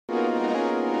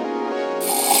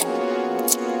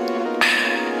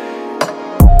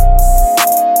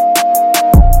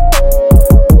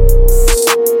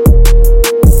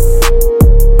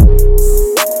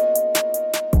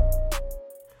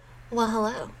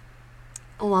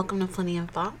Welcome to Plenty of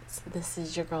Thoughts. This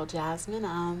is your girl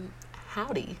Jasmine.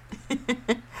 Howdy.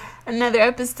 Another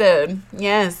episode.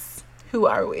 Yes. Who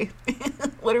are we?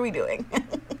 What are we doing?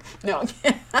 No.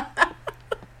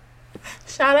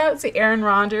 Shout out to Aaron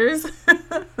Rodgers.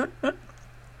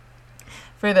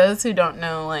 For those who don't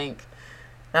know,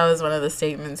 that was one of the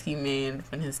statements he made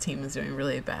when his team was doing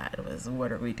really bad was,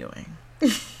 what are we doing?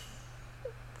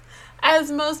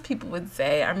 As most people would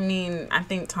say. I mean, I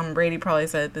think Tom Brady probably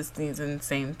said this season,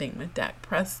 same thing with Dak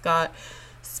Prescott.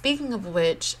 Speaking of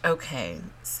which, okay,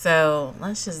 so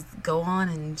let's just go on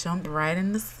and jump right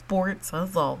into sports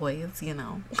as always,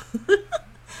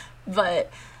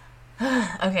 But,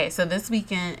 okay, so this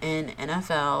weekend in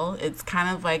NFL, it's kind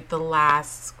of like the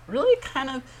last,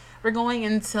 we're going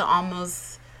into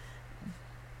almost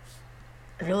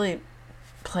really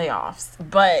playoffs,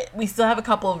 but we still have a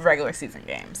couple of regular season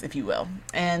games, if you will,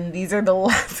 and these are the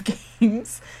last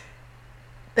games.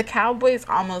 The Cowboys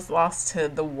almost lost to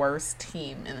the worst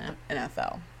team in the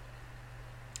NFL.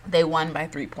 They won by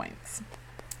 3 points.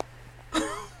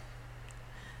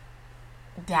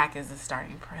 Dak is the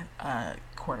starting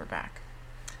quarterback.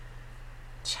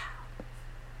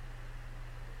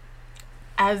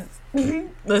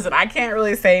 Listen, I can't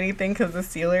really say anything because the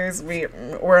Steelers,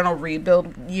 we're in a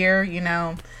rebuild year,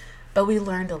 but we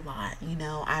learned a lot,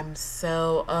 I'm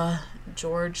so,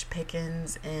 George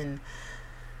Pickens and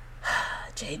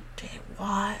TJ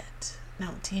Watt,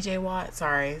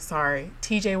 sorry,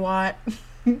 TJ Watt.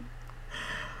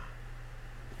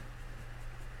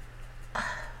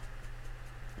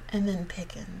 And then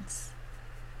Pickens.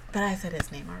 But I said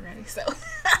his name already, so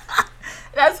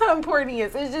that's how important he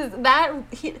is. It's just that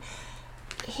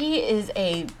he is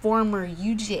a former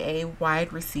UGA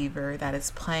wide receiver that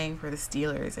is playing for the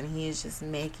Steelers, and he is just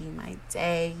making my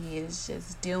day. He is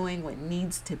just doing what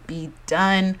needs to be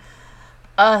done.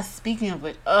 Speaking of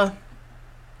which,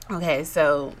 okay,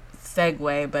 so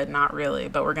segue, but not really,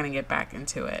 but we're going to get back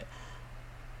into it.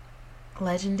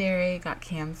 Legendary got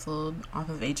canceled off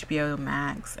of HBO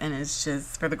Max, and it's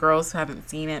just, for the girls who haven't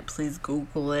seen it, please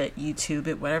Google it, YouTube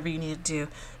it, whatever you need to do.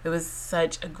 It was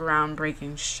such a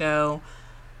groundbreaking show.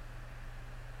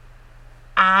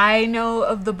 I know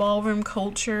of the ballroom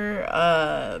culture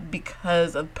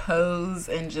because of Pose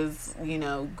and just,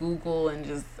 Google and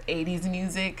just 80s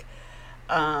music.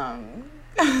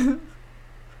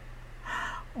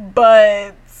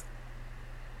 But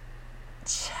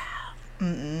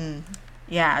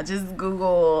yeah, just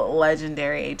Google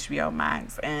Legendary HBO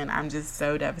Max, and I'm just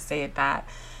so devastated that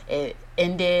it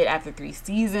ended after 3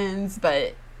 seasons.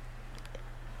 But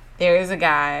there is a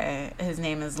guy, his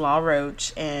name is Law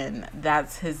Roach, and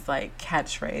that's his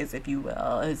catchphrase, if you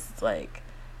will. It's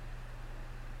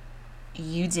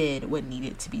you did what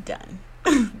needed to be done.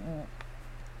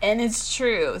 And it's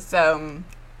true. So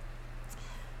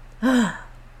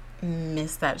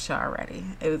missed that show already.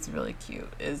 It was really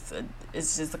cute. It's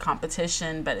just a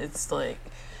competition, but it's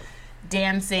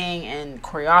dancing and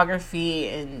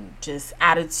choreography and just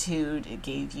attitude. It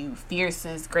gave you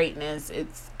fierceness, greatness.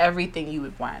 It's everything you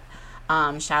would want.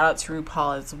 Shout out to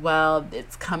RuPaul as well.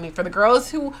 It's coming for the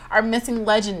girls who are missing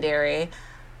Legendary.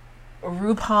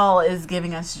 RuPaul is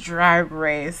giving us Drag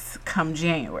Race come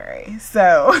January.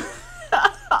 So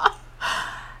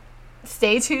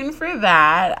stay tuned for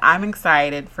that. I'm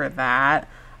excited for that.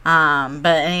 But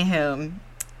anywho,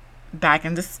 back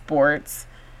into sports.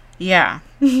 Yeah.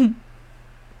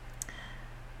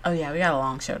 Oh yeah, we got a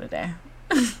long show today.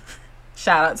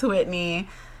 Shout out to Whitney.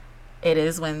 It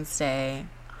is Wednesday.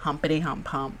 Humpity hump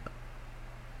hump.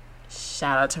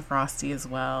 Shout out to Frosty as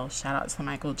well. Shout out to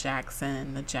Michael Jackson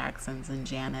and the Jacksons and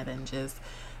Janet, and just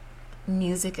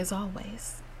music as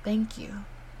always. Thank you.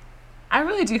 I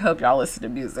really do hope y'all listen to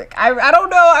music. I don't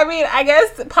know. I mean, I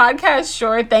guess podcast,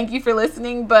 sure. Thank you for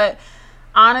listening. But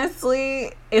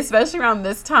honestly, especially around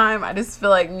this time, I just feel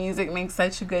like music makes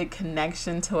such a good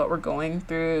connection to what we're going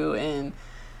through. And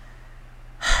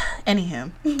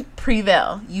anywho,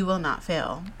 prevail. You will not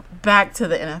fail. Back to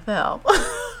the NFL.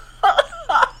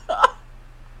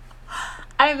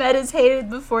 I meditated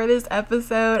before this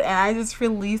episode, and I just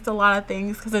released a lot of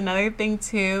things, because another thing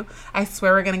too, I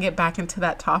swear we're going to get back into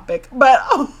that topic, but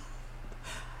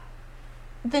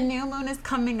the new moon is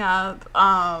coming up,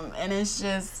 and it's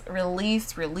just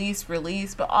release,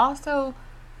 but also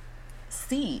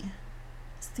see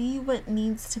what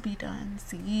needs to be done,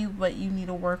 see what you need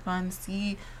to work on,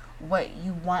 see what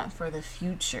you want for the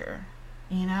future,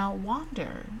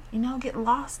 wander, get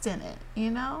lost in it,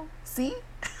 see?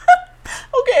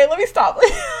 Okay, let me stop.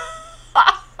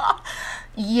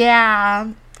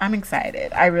 Yeah, I'm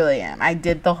excited. I really am. I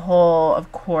did the whole,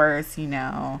 of course,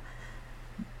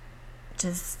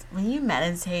 just when you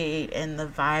meditate and the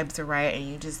vibes are right and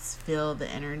you just feel the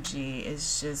energy,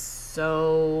 is just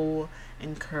so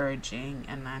encouraging.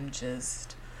 And I'm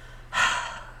just,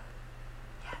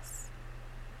 yes.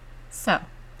 So,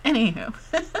 anywho,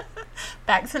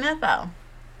 back to NFL.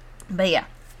 But yeah,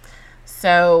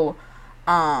 so,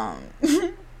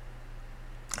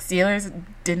 Steelers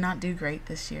did not do great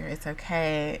this year. It's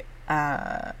okay.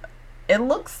 It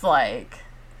looks like,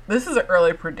 this is an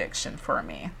early prediction for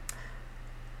me.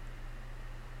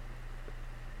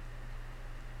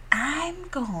 I'm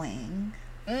going,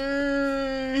 if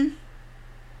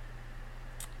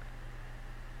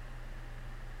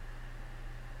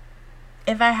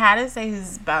I had to say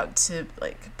who's about to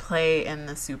like play in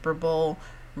the Super Bowl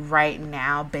right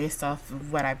now based off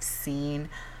of what I've seen,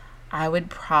 I would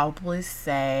probably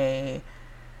say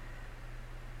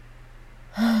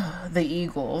the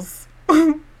Eagles.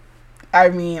 I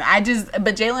mean,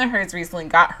 but Jalen Hurts recently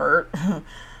got hurt.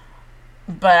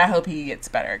 But I hope he gets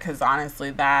better, because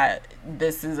honestly,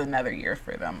 this is another year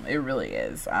for them. It really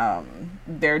is.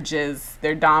 They're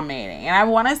dominating. And I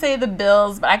want to say the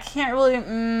Bills, but I can't really,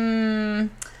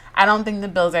 I don't think the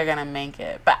Bills are going to make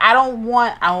it. But I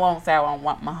won't say I won't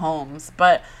want Mahomes,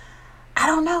 but I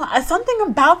don't know. Something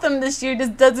about them this year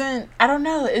just doesn't, I don't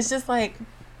know. It's just like,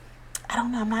 I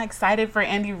don't know. I'm not excited for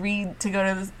Andy Reid to go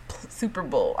to the Super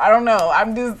Bowl. I don't know. I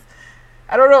don't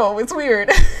know. It's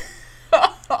weird.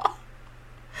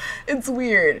 It's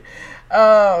weird.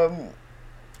 Because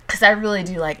I really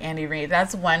do like Andy Reid.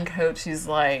 That's one coach who's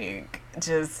like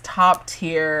just top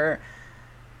tier.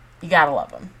 You gotta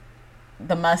love him.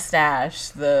 The mustache,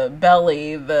 the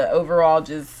belly, the overall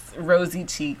just rosy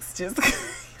cheeks. Just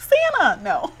Santa.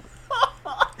 No.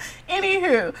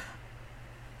 Anywho.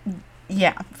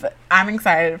 Yeah. But I'm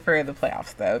excited for the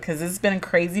playoffs though, because it's been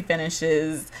crazy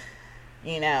finishes.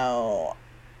 You know.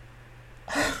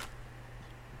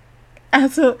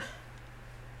 As a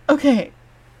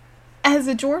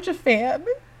Georgia fan,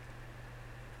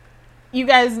 you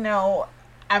guys know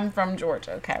I'm from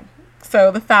Georgia, okay?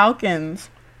 So the Falcons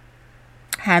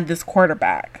had this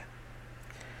quarterback,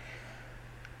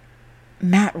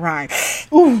 Matt Ryan.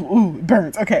 Ooh,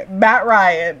 burns. Okay, Matt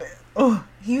Ryan. Ooh,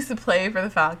 he used to play for the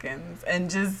Falcons and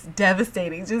just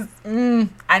devastating. Just,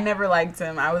 I never liked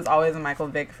him. I was always a Michael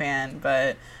Vick fan,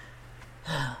 but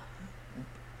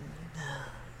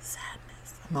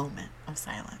sadness. A moment of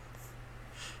silence.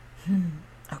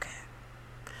 Okay.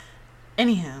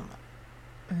 Anywho,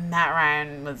 Matt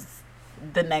Ryan was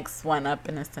the next one up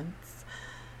in a sense.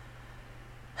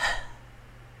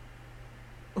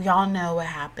 We all know what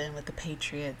happened with the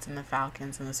Patriots and the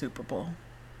Falcons in the Super Bowl.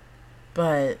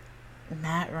 But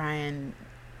Matt Ryan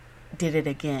did it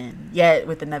again, yet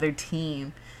with another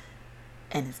team,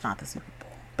 and it's not the Super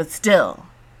Bowl. But still,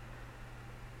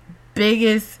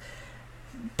 biggest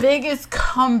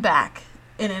comeback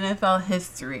in NFL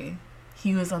history.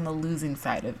 He was on the losing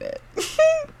side of it.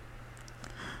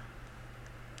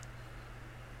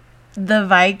 The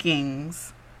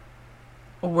Vikings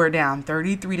were down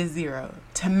 33-0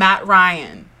 to Matt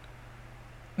Ryan.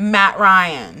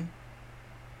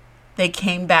 They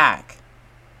came back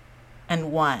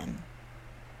and won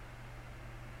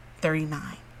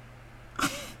 39.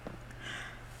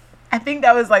 I think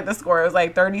that was like the score. It was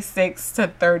like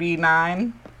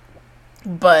 36-39.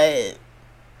 But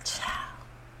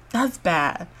that's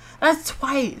bad. That's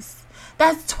twice.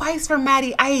 That's twice for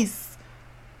Matty Ice.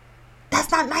 That's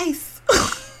not nice.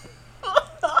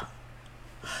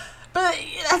 But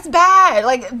that's bad.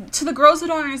 Like, to the girls who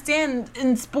don't understand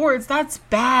in sports, that's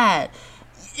bad.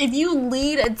 If you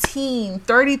lead a team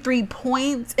 33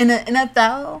 points in the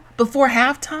NFL before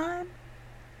halftime,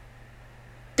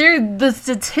 the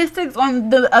statistics on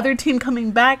the other team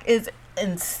coming back is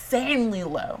insanely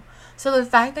low. So the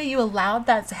fact that you allowed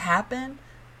that to happen,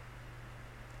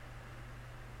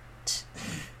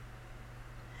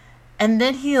 and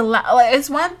then it's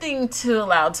one thing to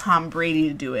allow Tom Brady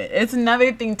to do it. It's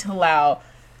another thing to allow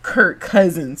Kirk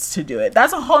Cousins to do it.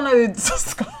 That's a whole nother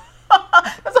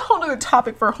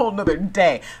topic for a whole nother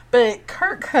day. But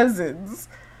Kirk Cousins,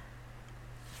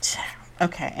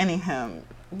 okay, anyhow,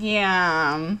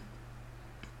 yeah.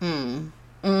 Don't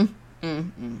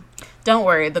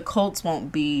worry, the Colts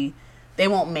won't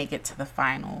make it to the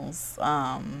finals.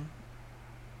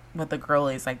 What the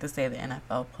girlies like to say, the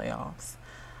NFL playoffs.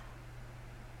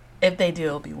 If they do,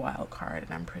 it'll be wild card,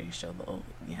 and I'm pretty sure they'll,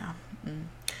 yeah.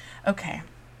 Okay.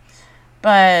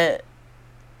 But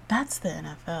that's the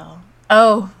NFL.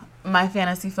 Oh, my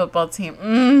fantasy football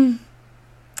team.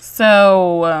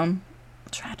 So,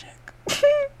 tragic.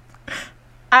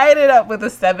 I ended up with a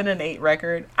 7-8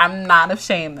 record. I'm not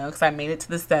ashamed, though, because I made it to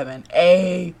the 7.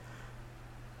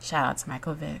 Shout out to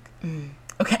Michael Vick.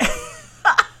 Okay.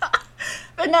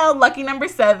 But no, lucky number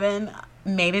 7.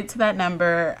 Made it to that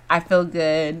number. I feel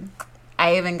good.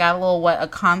 I even got a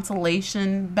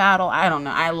consolation battle. I don't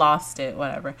know. I lost it.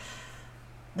 Whatever.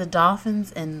 The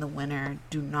Dolphins and the winner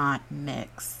do not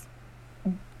mix.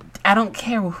 I don't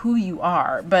care who you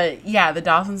are. But yeah, the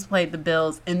Dolphins played the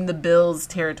Bills in the Bills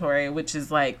territory, which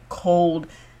is like cold,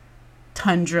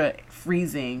 tundra,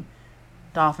 freezing.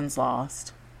 Dolphins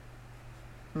lost.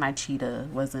 My cheetah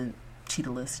wasn't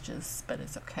cheetah-licious, but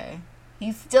it's okay.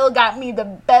 He still got me the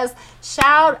best.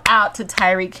 Shout out to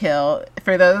Tyreek Hill.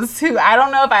 For those who, I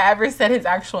don't know if I ever said his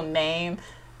actual name,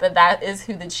 but that is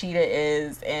who the cheetah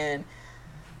is. And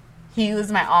he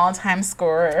was my all-time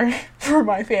scorer for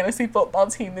my fantasy football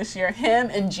team this year.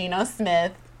 Him and Geno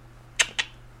Smith.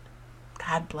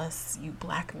 God bless you,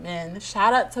 black men.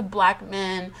 Shout out to black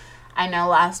men. I know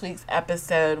last week's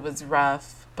episode was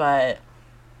rough, but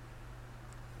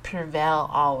prevail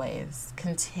always.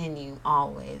 Continue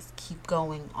always. Keep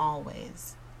going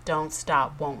always. Don't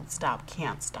stop, won't stop,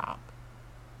 can't stop.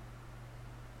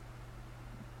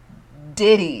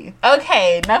 Diddy.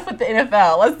 Okay, enough with the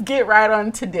NFL. Let's get right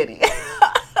on to Diddy.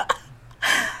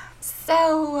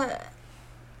 So,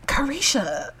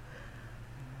 Carisha.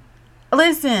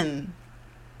 Listen,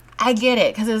 I get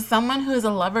it. Because as someone who is a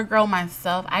lover girl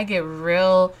myself, I get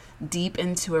real deep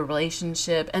into a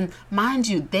relationship. And mind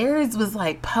you, theirs was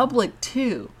like public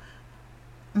too.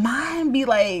 Mine be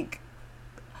like,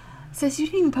 sis, you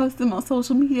didn't even post them on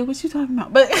social media. What you talking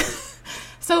about? But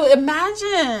so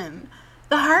imagine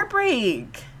the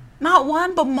heartbreak. Not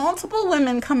one, but multiple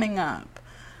women coming up.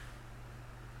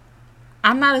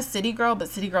 I'm not a city girl, but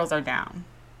city girls are down.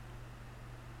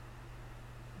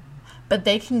 But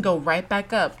they can go right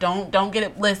back up. Don't get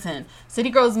it. Listen, city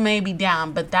girls may be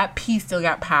down, but that P still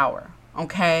got power.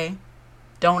 Okay?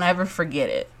 Don't ever forget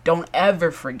it. Don't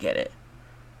ever forget it.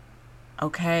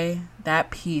 Okay? That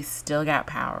P still got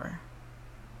power.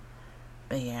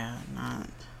 But yeah,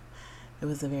 it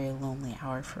was a very lonely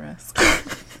hour for us.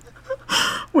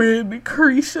 When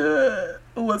Carisha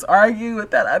was arguing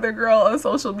with that other girl on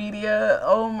social media.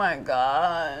 Oh my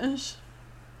gosh.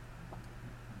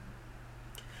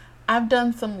 I've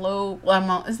done some low,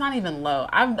 it's not even low.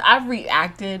 I've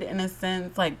reacted in a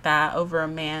sense like that over a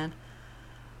man,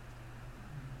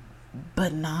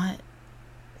 but not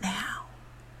now.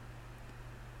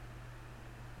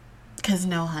 Cause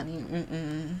no, honey,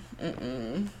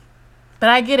 But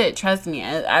I get it. Trust me.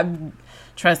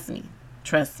 Trust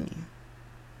me.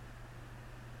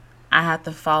 I have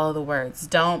to follow the words.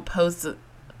 Don't post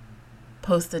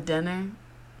a dinner.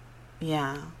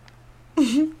 Yeah.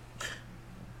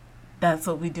 That's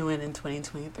what we doing in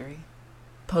 2023.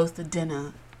 Post a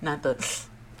dinner, not that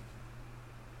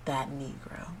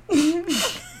Negro.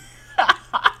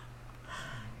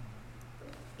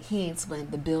 He ain't split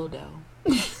the dildo.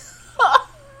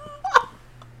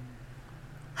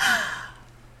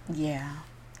 Yeah,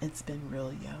 it's been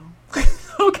real, yo.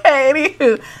 Okay,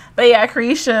 anywho. But yeah,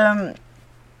 Carisha,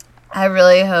 I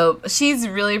really hope. She's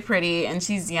really pretty and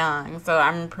she's young, so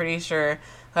I'm pretty sure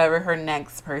whoever her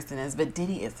next person is. But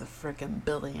Diddy is a freaking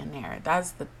billionaire.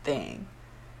 That's the thing.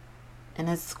 And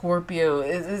it's Scorpio.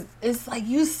 It's like,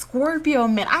 you Scorpio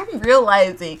men. I'm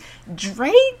realizing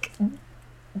Drake,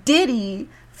 Diddy,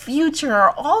 Future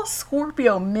are all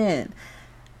Scorpio men.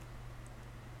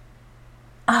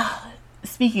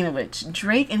 Speaking of which,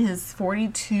 Drake and his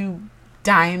 42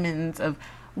 diamonds of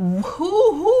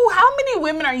how many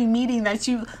women are you meeting that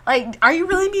you like? Are you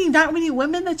really meeting that many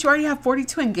women that you already have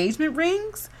 42 engagement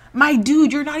rings? My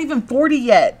dude, you're not even 40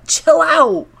 yet. Chill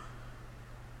out.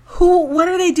 What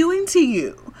are they doing to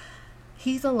you?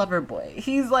 He's a lover boy.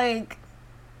 He's like,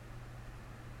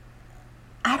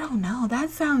 I don't know.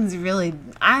 That sounds really,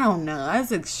 I don't know.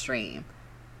 That's extreme.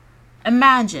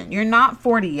 Imagine you're not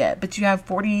 40 yet, but you have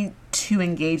 42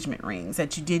 engagement rings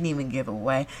that you didn't even give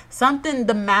away.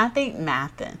 The math ain't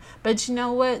mathin'. But you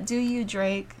know what? Do you,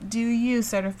 Drake? Do you,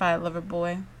 certified lover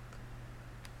boy?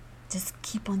 Just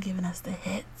keep on giving us the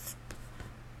hits.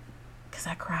 Because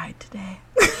I cried today.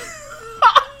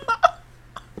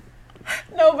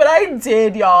 No, but I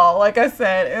did, y'all. Like I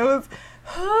said, it was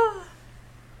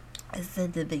it's the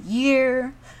end of the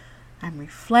year. I'm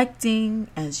reflecting,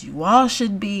 as you all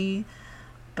should be,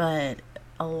 but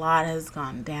a lot has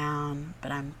gone down,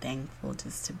 but I'm thankful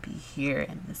just to be here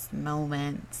in this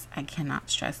moment. I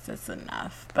cannot stress this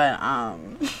enough, but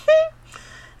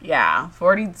yeah,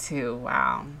 42,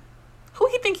 wow. Who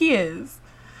he think he is?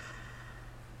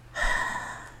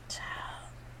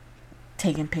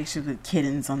 Taking pictures with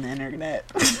kittens on the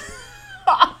internet.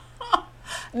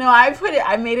 No,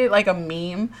 I made it like a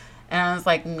meme, and I was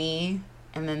like, me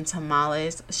And then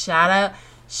tamales. Shout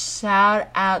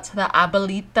out to the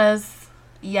abuelitas.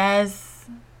 Yes.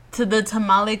 To the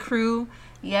tamale crew.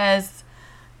 Yes.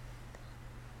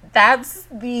 That's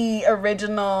the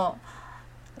original.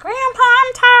 Grandpa,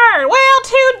 I'm tired. Well,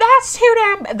 that's too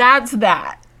damn. That's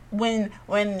that. When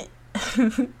let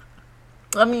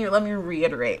me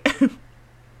reiterate.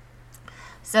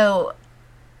 So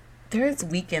there's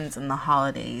weekends in the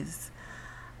holidays,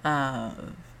 the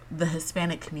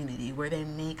Hispanic community, where they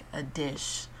make a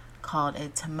dish called a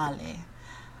tamale,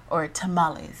 or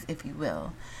tamales, if you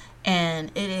will,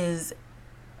 and it is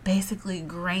basically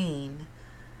grain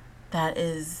that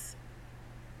is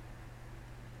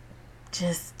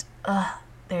just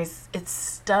it's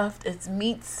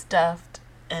meat stuffed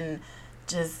and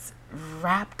just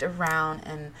wrapped around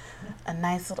and a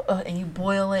nice little and you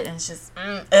boil it and it's just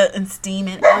and steam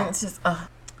it and it's just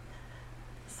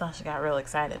Sasha got real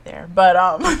excited there, but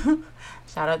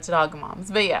shout out to dog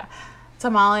moms. But yeah,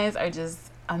 tamales are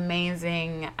just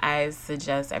amazing. I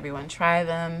suggest everyone try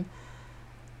them.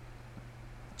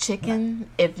 Chicken,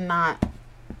 if not,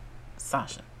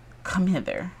 Sasha, come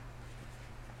hither.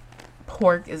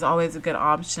 Pork is always a good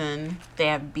option. They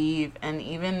have beef and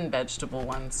even vegetable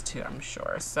ones too, I'm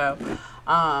sure. So,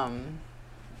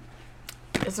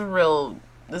 it's a real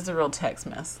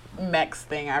Tex-Mex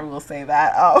thing. I will say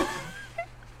that.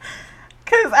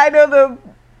 Because I know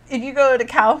if you go to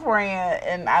California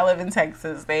and I live in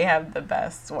Texas, they have the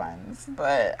best ones.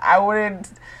 But I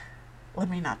wouldn't. Let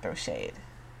me not throw shade.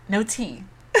 No tea.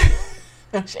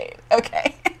 No shade.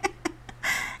 Okay.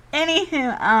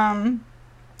 Anywho,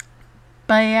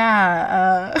 but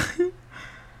yeah,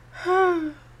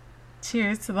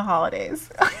 cheers to the holidays.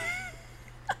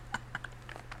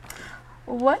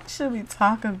 What should we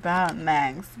talk about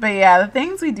next? But yeah, the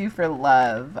things we do for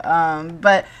love.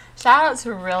 But shout out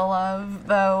to real love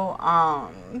though.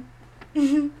 My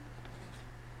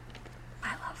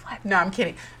love life. No, I'm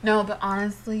kidding. No, but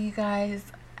honestly, you guys,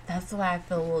 that's why I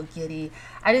feel a little giddy.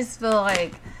 I just feel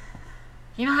like,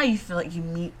 you know how you feel like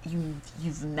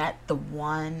you've met the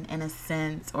one in a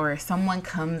sense, or someone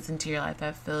comes into your life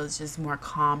that feels just more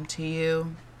calm to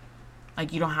you.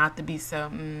 Like you don't have to be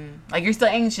so like you're still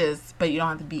anxious, but you don't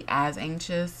have to be as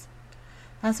anxious.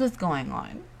 That's what's going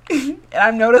on. And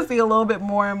I'm noticing a little bit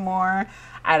more and more.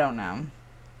 I don't know.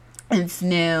 It's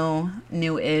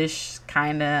newish,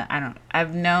 kind of.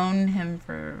 I've known him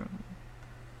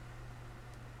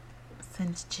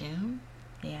since June.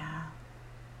 Yeah.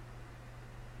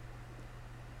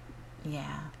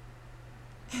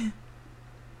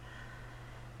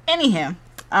 Anywho,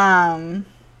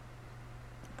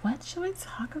 what should we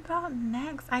talk about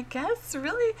next? I guess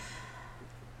really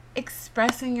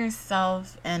expressing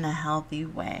yourself in a healthy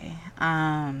way.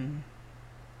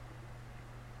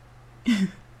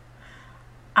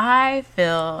 I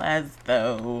feel as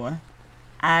though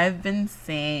I've been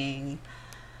seeing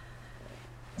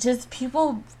just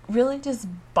people really just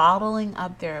bottling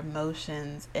up their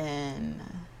emotions and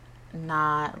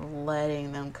not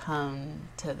letting them come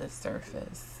to the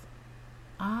surface.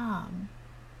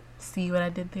 See what I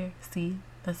did there? See?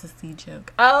 That's a C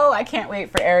joke. Oh, I can't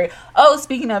wait for Ari. Oh,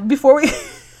 speaking of, before we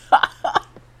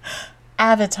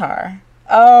Avatar.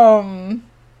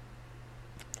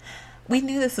 We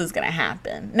knew this was gonna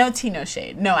happen. No tea, no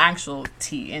shade. No actual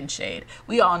tea and shade.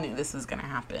 We all knew this was gonna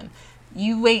happen.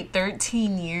 You wait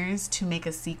 13 years to make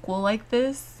a sequel like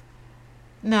this?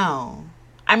 No.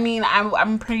 I mean,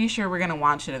 I'm pretty sure we're gonna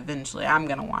watch it eventually. I'm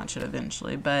gonna watch it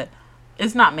eventually, but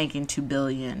it's not making $2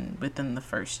 billion within the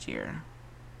first year.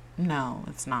 No,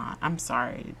 it's not. I'm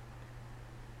sorry.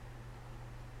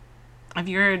 If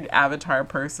you're an Avatar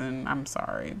person, I'm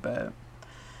sorry, but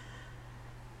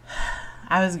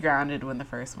I was grounded when the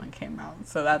first one came out,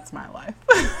 so that's my life.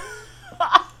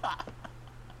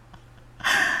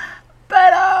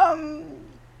 But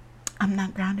I'm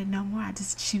not grounded no more. I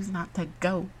just choose not to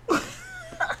go.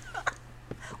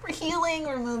 We're healing,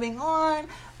 we're moving on.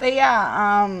 But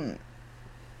yeah,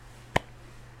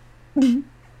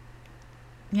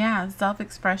 yeah,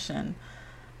 self-expression.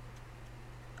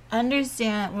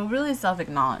 Really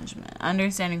self-acknowledgement.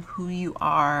 Understanding who you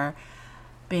are,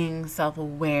 being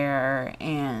self-aware,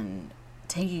 and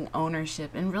taking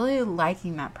ownership, and really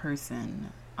liking that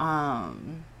person.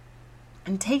 And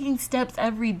taking steps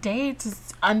every day to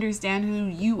understand who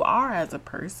you are as a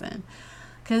person.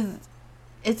 Because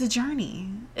it's a journey.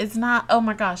 It's not, oh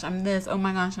my gosh, I'm this. Oh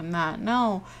my gosh, I'm that.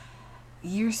 No,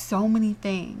 you're so many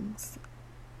things.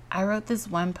 I wrote this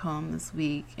one poem this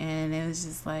week, and it was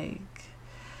just like,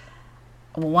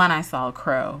 one, I saw a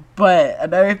crow, but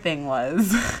another thing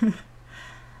was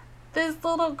this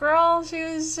little girl, she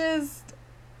was just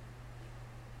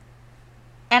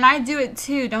And I do it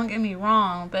too, don't get me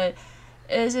wrong, but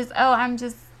it's just, how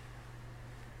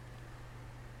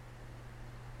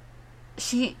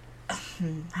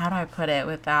do I put it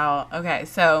without, okay,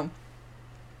 so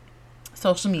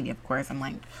social media, of course, I'm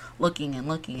like looking and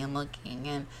looking and looking,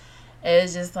 and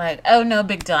it's just like, oh, no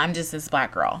big deal, I'm just this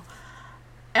black girl.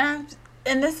 And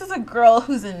this is a girl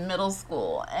who's in middle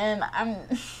school, and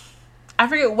I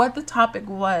forget what the topic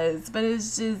was, but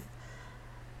it's just,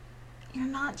 you're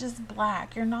not just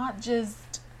black. You're not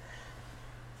just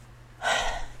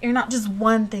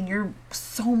one thing. You're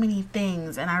so many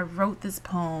things. And I wrote this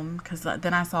poem because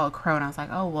then I saw a crow and I was like,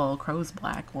 oh, well, a crow's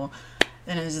black. Well,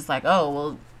 then it was just like, oh,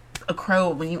 well, a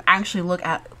crow, when you actually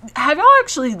have y'all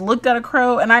actually looked at a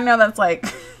crow? And I know that's like,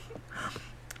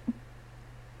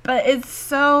 but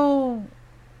it's not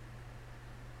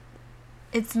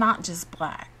just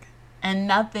black. And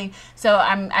nothing, so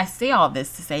I say all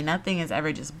this to say nothing is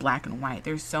ever just black and white.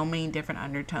 There's so many different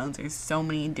undertones. There's so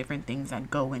many different things that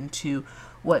go into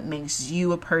what makes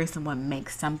you a person, what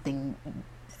makes something,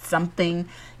 but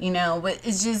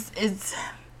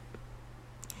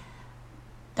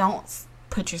don't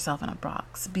put yourself in a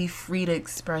box. Be free to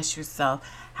express yourself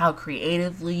how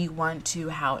creatively you want to,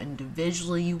 how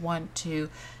individually you want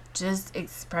to. Just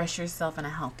express yourself in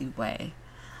a healthy way.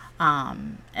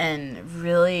 And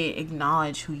really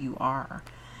acknowledge who you are.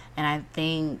 And I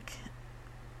think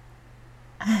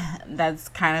that's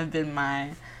kind of been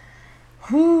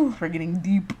we're getting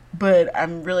deep, but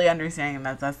I'm really understanding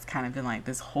that's kind of been like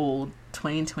this whole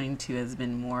 2022 has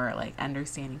been more like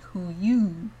understanding who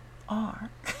you are.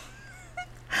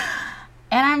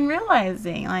 And I'm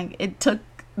realizing like it took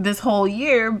this whole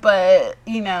year, but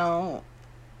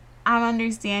I'm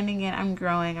understanding it, I'm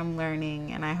growing, I'm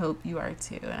learning, and I hope you are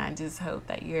too. And I just hope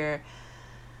that if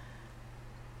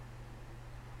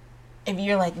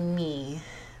you're like me,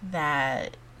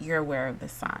 that you're aware of the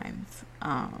signs.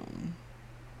 And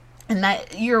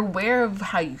that you're aware of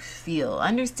how you feel.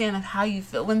 Understand of how you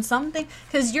feel. When something,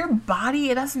 because your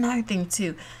body, that's another thing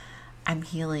too. I'm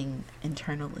healing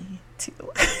internally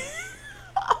too.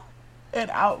 And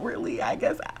outwardly, I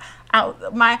guess.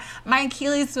 My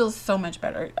Achilles feels so much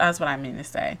better. That's what I mean to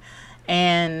say.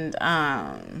 And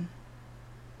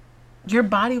your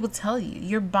body will tell you.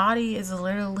 Your body is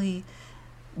literally,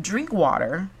 drink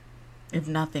water, if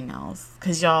nothing else.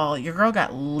 Because your girl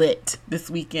got lit this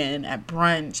weekend at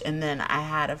brunch. And then I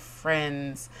had a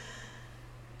friend's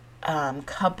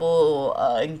couple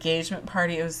engagement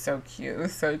party. It was so cute. It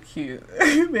was so cute.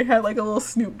 They had like a little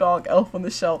Snoop Dogg elf on the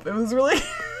shelf. It was really...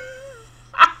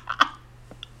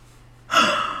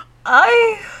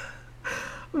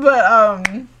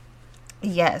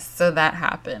 yes, so that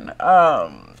happened.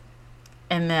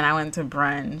 And then I went to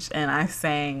brunch and I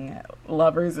sang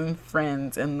Lovers and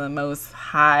Friends in the most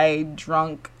high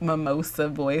drunk mimosa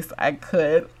voice I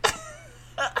could.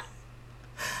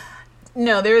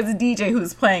 No, there was a DJ who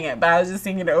was playing it, but I was just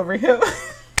singing it over him.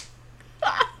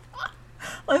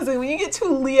 Listen, when you get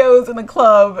two Leos in a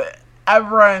club at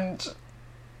brunch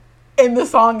and the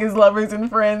song is Lovers and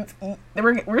Friends,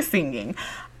 we're singing.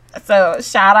 So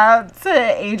shout out to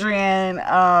Adrian.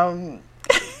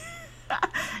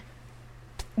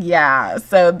 Yeah,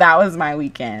 so that was my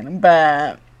weekend.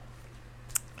 But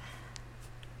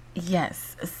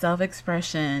yes,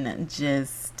 self-expression,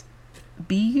 just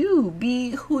be you,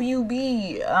 be who you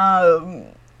be.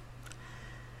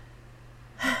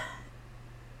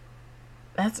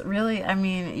 That's really,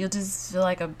 you'll just feel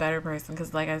like a better person,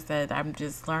 because like I said, I'm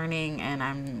just learning and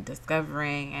I'm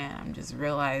discovering and I'm just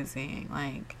realizing,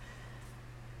 like,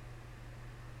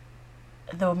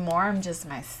 the more I'm just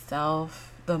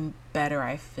myself, the better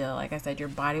I feel. Like I said, your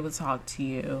body will talk to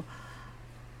you.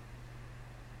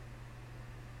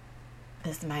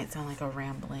 This might sound like a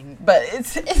rambling, but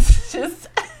it's just,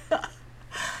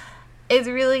 it's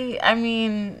really,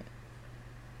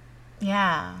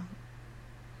 yeah.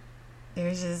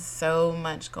 There's just so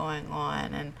much going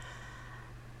on. And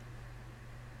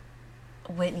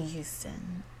Whitney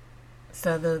Houston.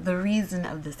 So the reason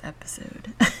of this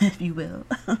episode, if you will,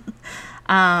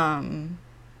 or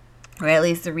at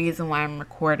least the reason why I'm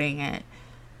recording it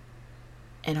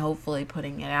and hopefully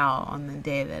putting it out on the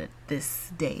day that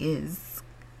this day is.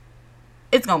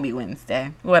 It's going to be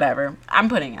Wednesday. Whatever. I'm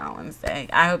putting it on Wednesday.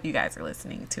 I hope you guys are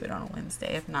listening to it on a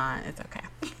Wednesday. If not, it's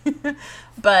okay.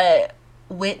 But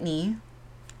Whitney,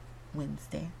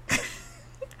 Wednesday.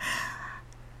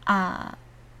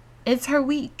 It's her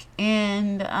week,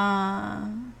 and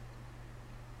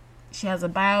she has a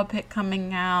biopic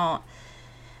coming out,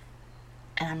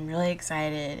 and I'm really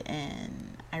excited,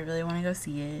 and I really want to go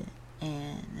see it.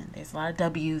 And there's a lot of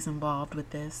W's involved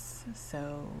with this,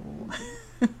 so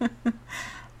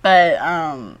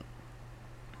But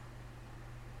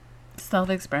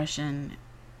self-expression,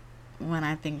 when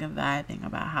I think of that, I think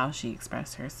about how she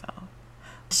expressed herself.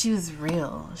 She was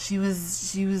real. She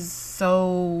was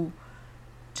so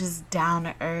just down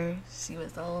to earth. She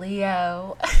was a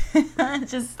Leo.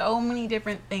 Just so many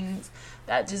different things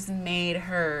that just made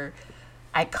her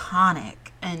iconic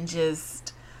and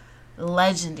just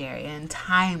legendary and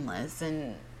timeless.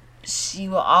 And she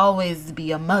will always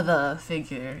be a mother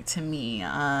figure to me.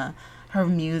 Her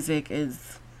music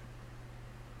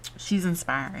she's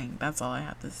inspiring. That's all I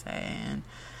have to say. And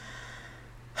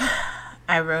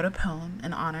I wrote a poem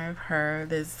in honor of her.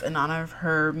 In honor of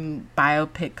her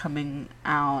biopic coming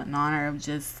out, in honor of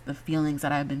just the feelings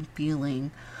that I've been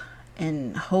feeling.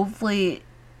 And hopefully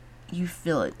you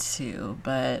feel it too.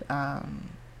 But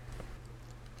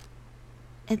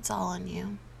it's all on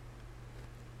you.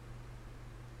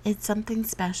 It's something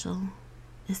special.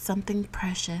 It's something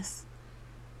precious,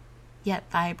 yet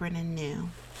vibrant and new.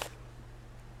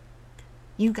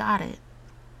 You got it.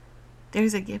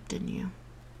 There's a gift in you.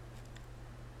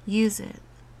 Use it.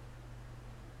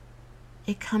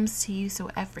 It comes to you so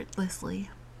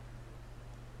effortlessly.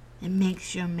 It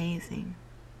makes you amazing.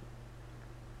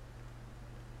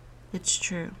 It's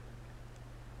true.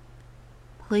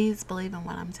 Please believe in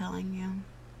what I'm telling you.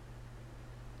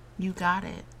 You got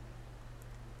it.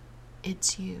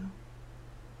 It's you.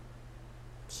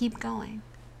 Keep going.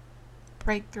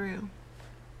 Break through.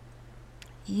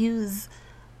 Use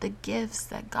the gifts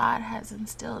that God has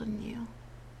instilled in you.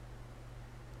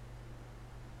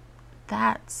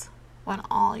 That's when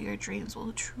all your dreams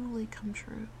will truly come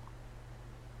true.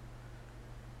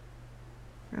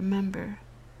 Remember,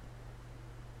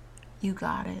 you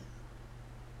got it.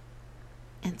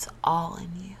 It's all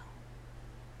in you.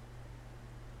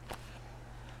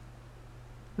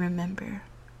 Remember,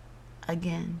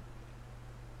 again,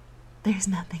 there's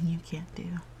nothing you can't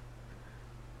do.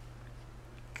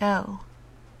 Go,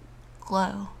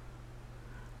 glow,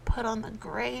 put on the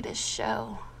greatest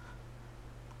show.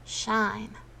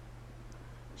 Shine.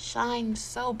 Shine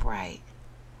so bright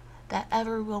that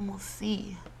everyone will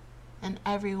see and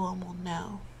everyone will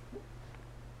know.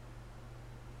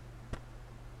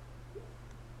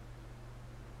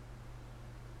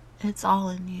 It's all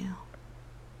in you.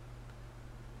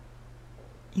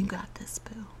 You got this,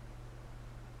 boo.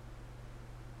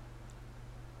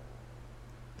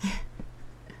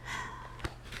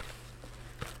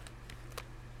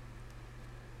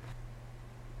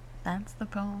 That's the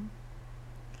poem.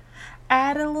 I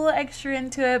added a little extra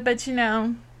into it, but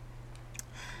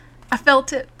I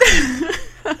felt it.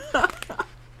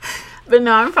 But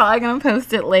no, I'm probably gonna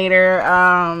post it later.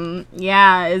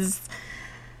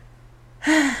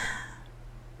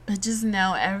 But just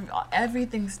know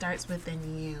everything starts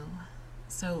within you.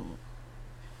 So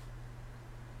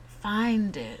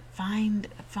find it. Find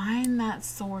that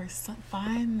source.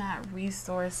 Find that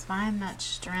resource. Find that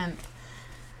strength.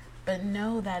 But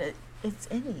know that it's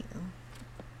in you.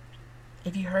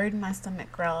 If you heard my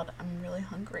stomach growled, I'm really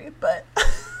hungry, but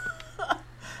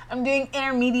I'm doing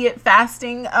intermediate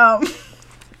fasting.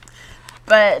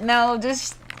 But no,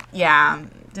 just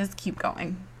keep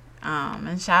going.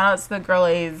 And shout out to the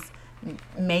girlies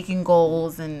making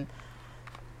goals and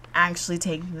actually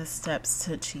taking the steps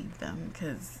to achieve them,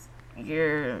 because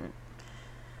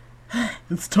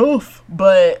it's tough,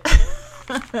 but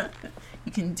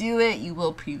you can do it. You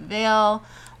will prevail.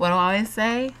 What do I always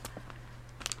say?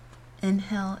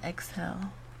 Inhale,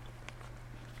 exhale,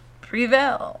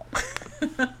 prevail. I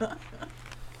don't know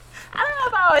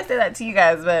if I always say that to you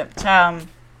guys, but I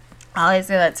always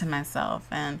say that to myself,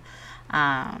 and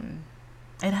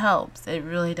it helps. It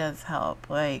really does help.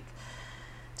 Like,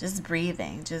 just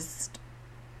breathing. Just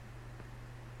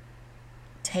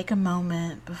take a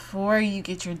moment before you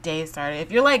get your day started.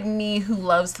 If you're like me, who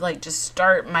loves to just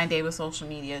start my day with social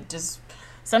media, just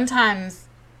sometimes,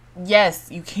 yes,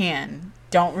 you can.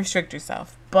 Don't restrict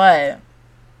yourself. But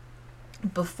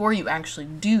before you actually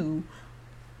do,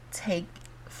 take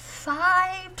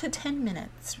 5 to 10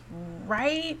 minutes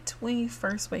right when you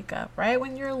first wake up, right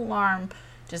when your alarm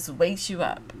just wakes you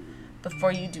up,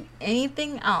 before you do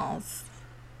anything else.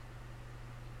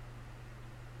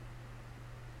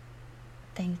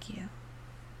 Thank you.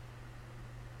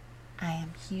 I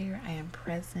am here. I am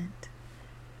present.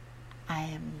 I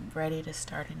am ready to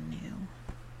start anew.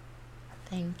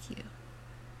 Thank you.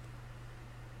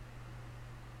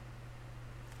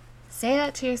 Say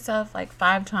that to yourself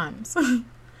 5 times.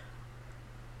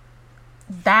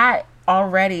 That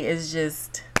already is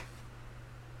just,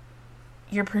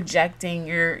 you're projecting,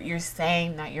 you're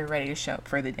saying that you're ready to show up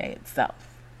for the day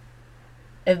itself.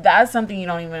 If that's something you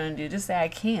don't even want to do, just say, I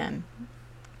can.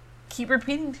 keep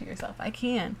repeating to yourself, I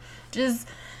can. Just,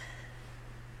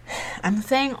 I'm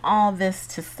saying all this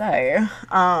to say,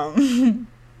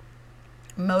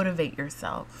 motivate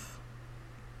yourself.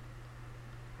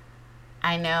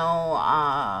 I know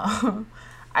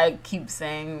I keep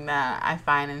saying that I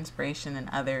find inspiration in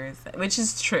others, which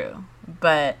is true,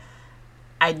 but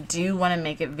I do want to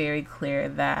make it very clear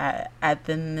that at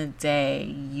the end of the day,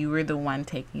 you are the one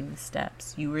taking the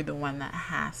steps. You are the one that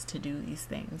has to do these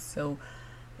things. So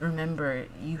remember,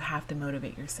 you have to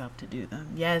motivate yourself to do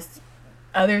them. Yes,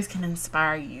 others can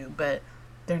inspire you, but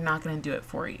they're not going to do it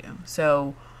for you.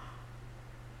 So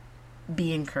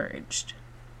be encouraged.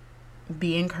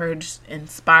 Be encouraged,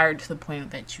 inspired to the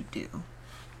point that you do.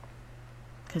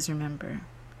 Because remember,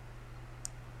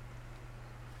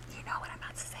 you know what I'm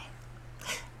about to say.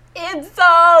 It's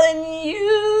all in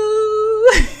you.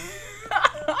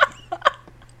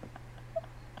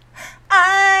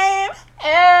 I'm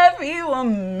every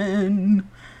woman.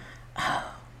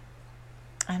 Oh,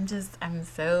 I'm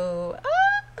so.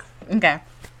 Okay.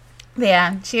 But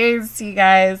yeah, cheers to you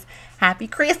guys. Happy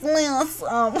Christmas.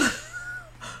 Or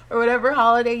whatever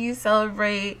holiday you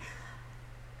celebrate.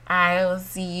 I will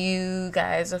see you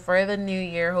guys before the new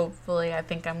year, hopefully. I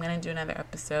think I'm going to do another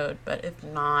episode, but if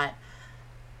not,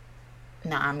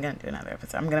 no, I'm going to do another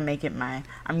episode. I'm going to make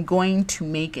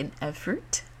an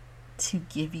effort to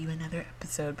give you another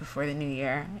episode before the new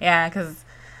year. Yeah, because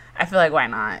I feel like, why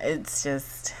not? It's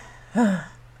just, I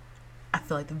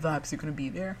feel like the vibes are going to be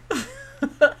there.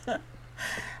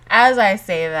 As I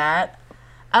say that,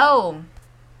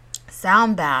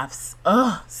 sound baths.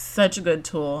 Oh, such a good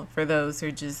tool for those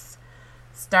who just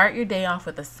start your day off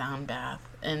with a sound bath.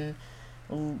 And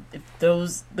if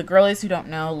the girlies who don't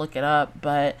know, look it up,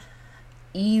 but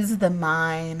ease the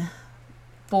mind,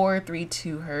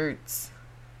 432 hertz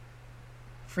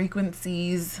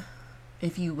frequencies,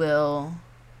 if you will.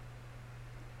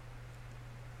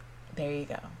 There you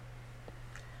go.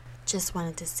 Just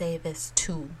wanted to say this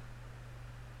too.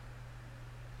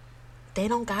 They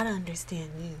don't gotta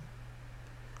understand you.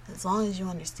 As long as you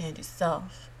understand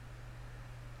yourself.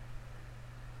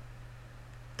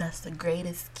 That's the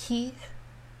greatest key,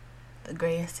 the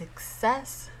greatest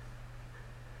success.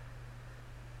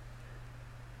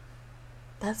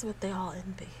 That's what they all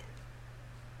envy.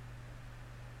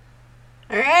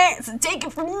 Alright, so take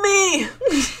it from me.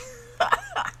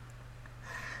 I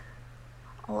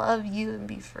love you and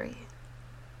be free.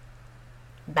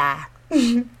 Bye.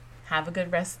 Have a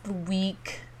good rest of the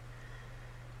week.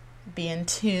 Be in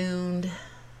tuned.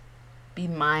 Be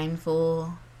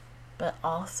mindful. But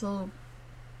also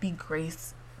be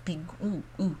grateful,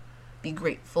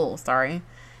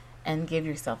 and give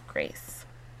yourself grace.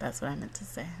 That's what I meant to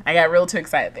say. I got real too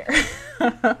excited there.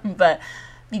 But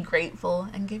be grateful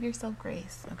and give yourself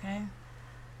grace, okay?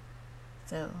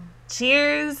 So,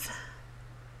 cheers.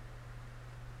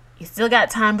 You still got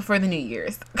time before the New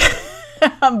Year's.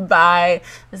 Bye.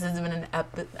 This has been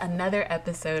another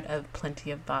episode of Plenty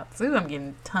of Thoughts. Ooh, I'm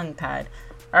getting tongue-tied.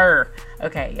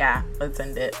 Okay, yeah, let's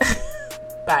end it.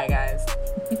 Bye, guys.